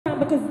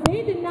because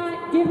they did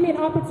not give me an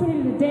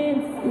opportunity to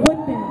dance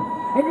with them.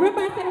 And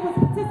remember I said it was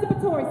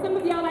participatory. Some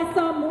of y'all I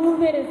saw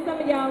move it and some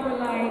of y'all were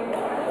like,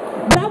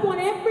 but I want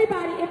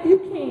everybody, if you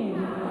can,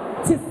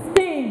 to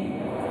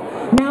stand.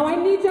 Now I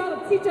need y'all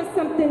to teach us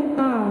something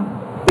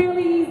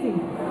fairly easy,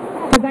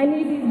 because I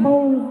need these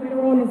bones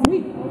later on this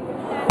week.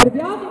 But if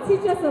y'all can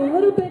teach us a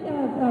little bit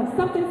of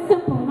something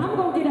simple, and I'm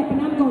going to get up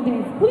and I'm going to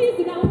dance. Please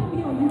do not put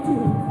me on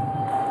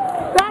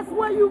YouTube. That's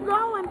where you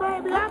going,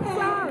 baby. I'm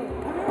sorry.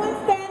 Everyone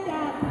stand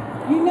up.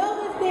 You know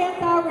this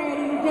dance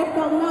already. You just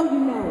don't know you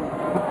know it.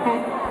 Okay?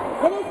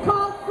 It is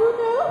called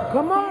Sunu.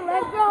 Come on,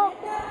 let's go.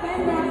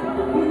 Stand up.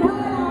 You know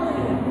it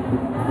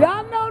already.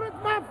 Y'all know this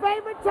is my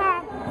favorite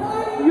time.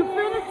 You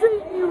finish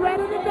eating, you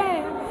ready to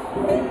dance.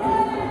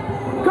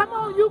 Come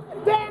on, you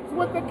can dance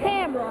with the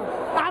camera.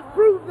 I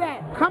proved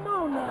that. Come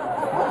on now.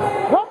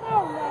 Come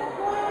on now.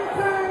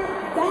 Turn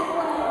that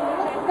way.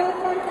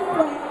 Melissa's going to turn this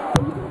way. So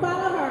you can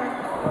follow her.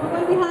 You're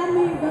going to be behind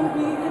me. You're going to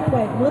be this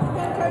way. Melissa's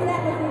going to turn that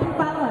way so you can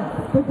follow her.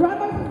 The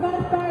drummers is going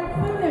to start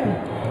Sunu.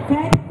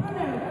 Okay?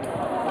 Sunu.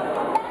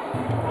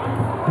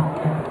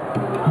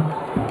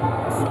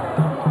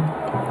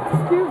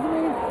 Excuse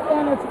me,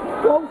 and it's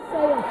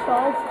WoSe of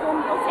Charleston.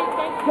 Okay,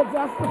 thank you. Because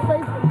that's the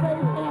Facebook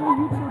page and the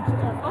YouTube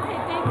channel. Okay,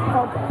 thank you.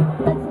 Okay.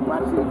 Thanks so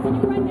much. Can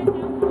you write that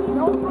down?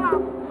 No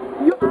problem.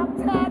 I'm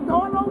tagged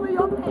all over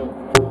your page.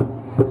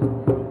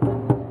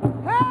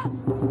 Hey,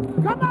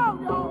 come on,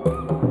 y'all.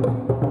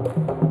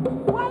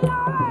 Where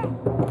y'all at?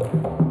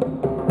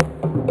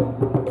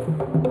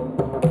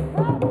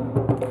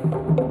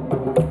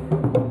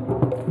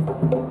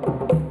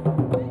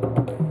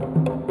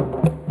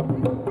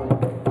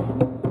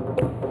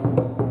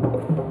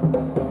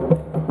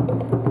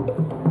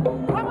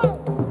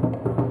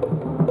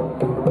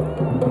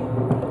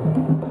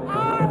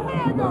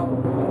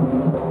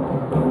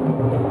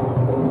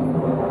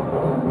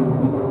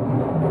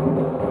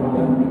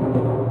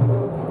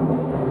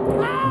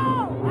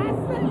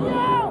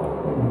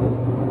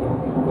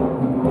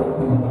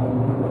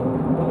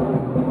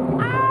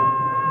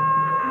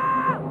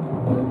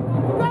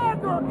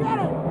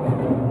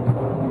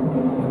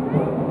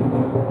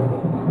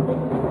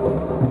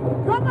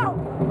 Come on.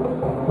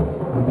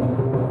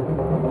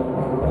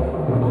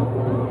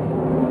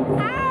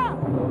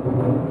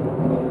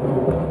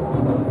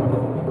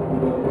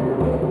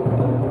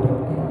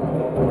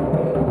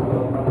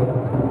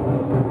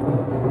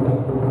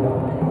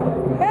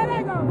 Here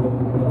you go.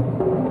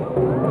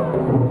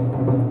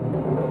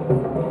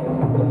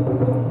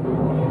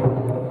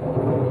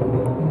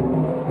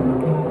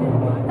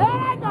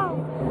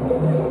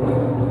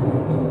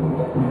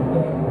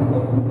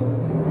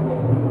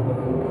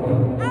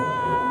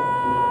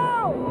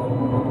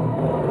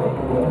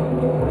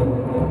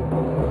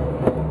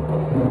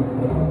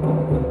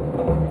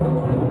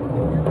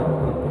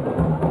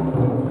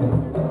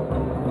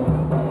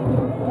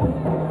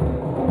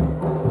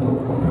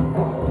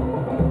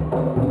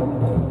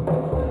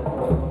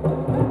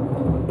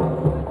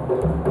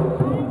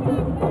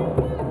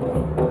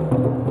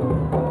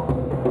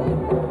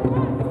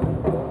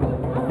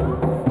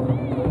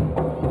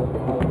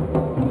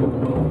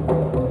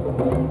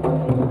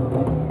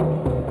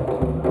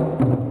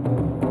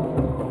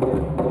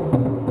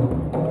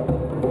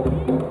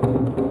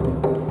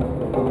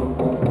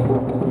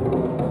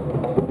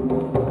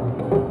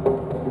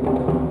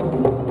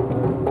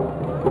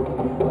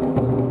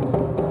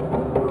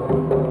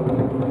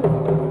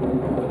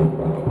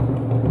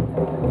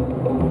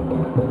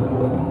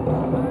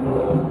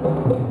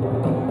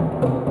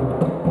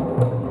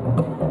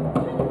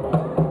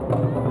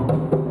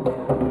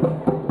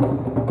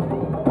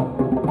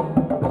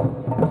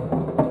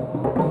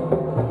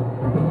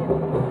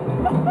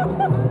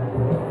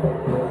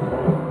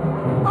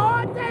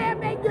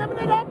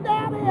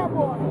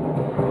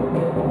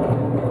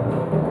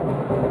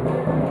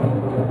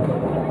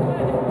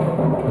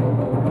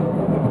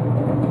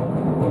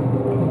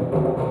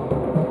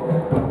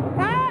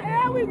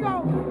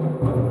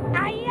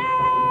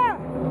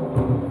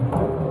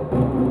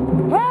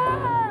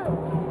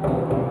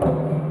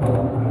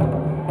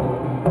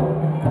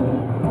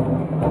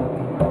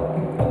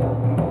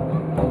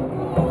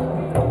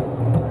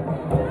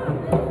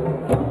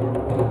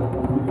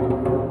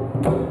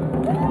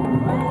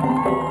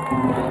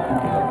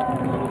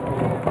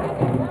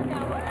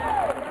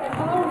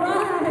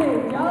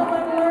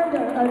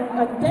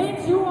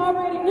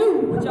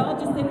 y'all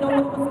just didn't know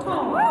what it was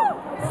called.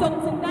 So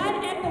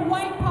tonight at the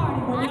white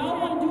party, when y'all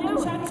want to do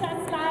the cha-cha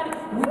slide,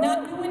 we're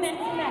not doing that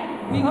tonight.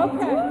 We're gonna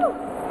do it.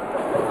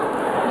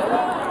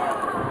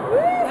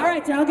 All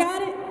right, y'all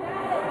got it?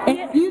 And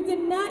if you did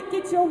not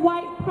get your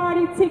white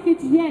party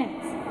tickets yet,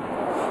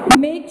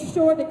 make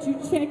sure that you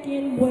check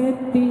in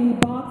with the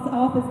box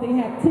office. They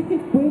have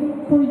tickets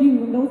waiting for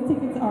you, and those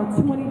tickets are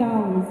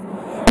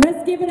 $20.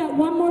 Let's give it up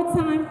one more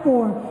time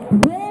for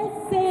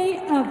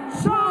WoSe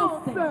of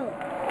Charleston.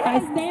 I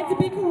stand to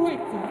be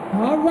corrected.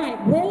 All right,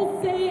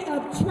 WoSe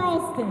of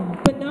Charleston.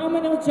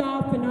 Phenomenal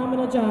job,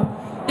 phenomenal job.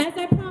 As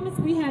I promised,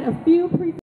 we had a few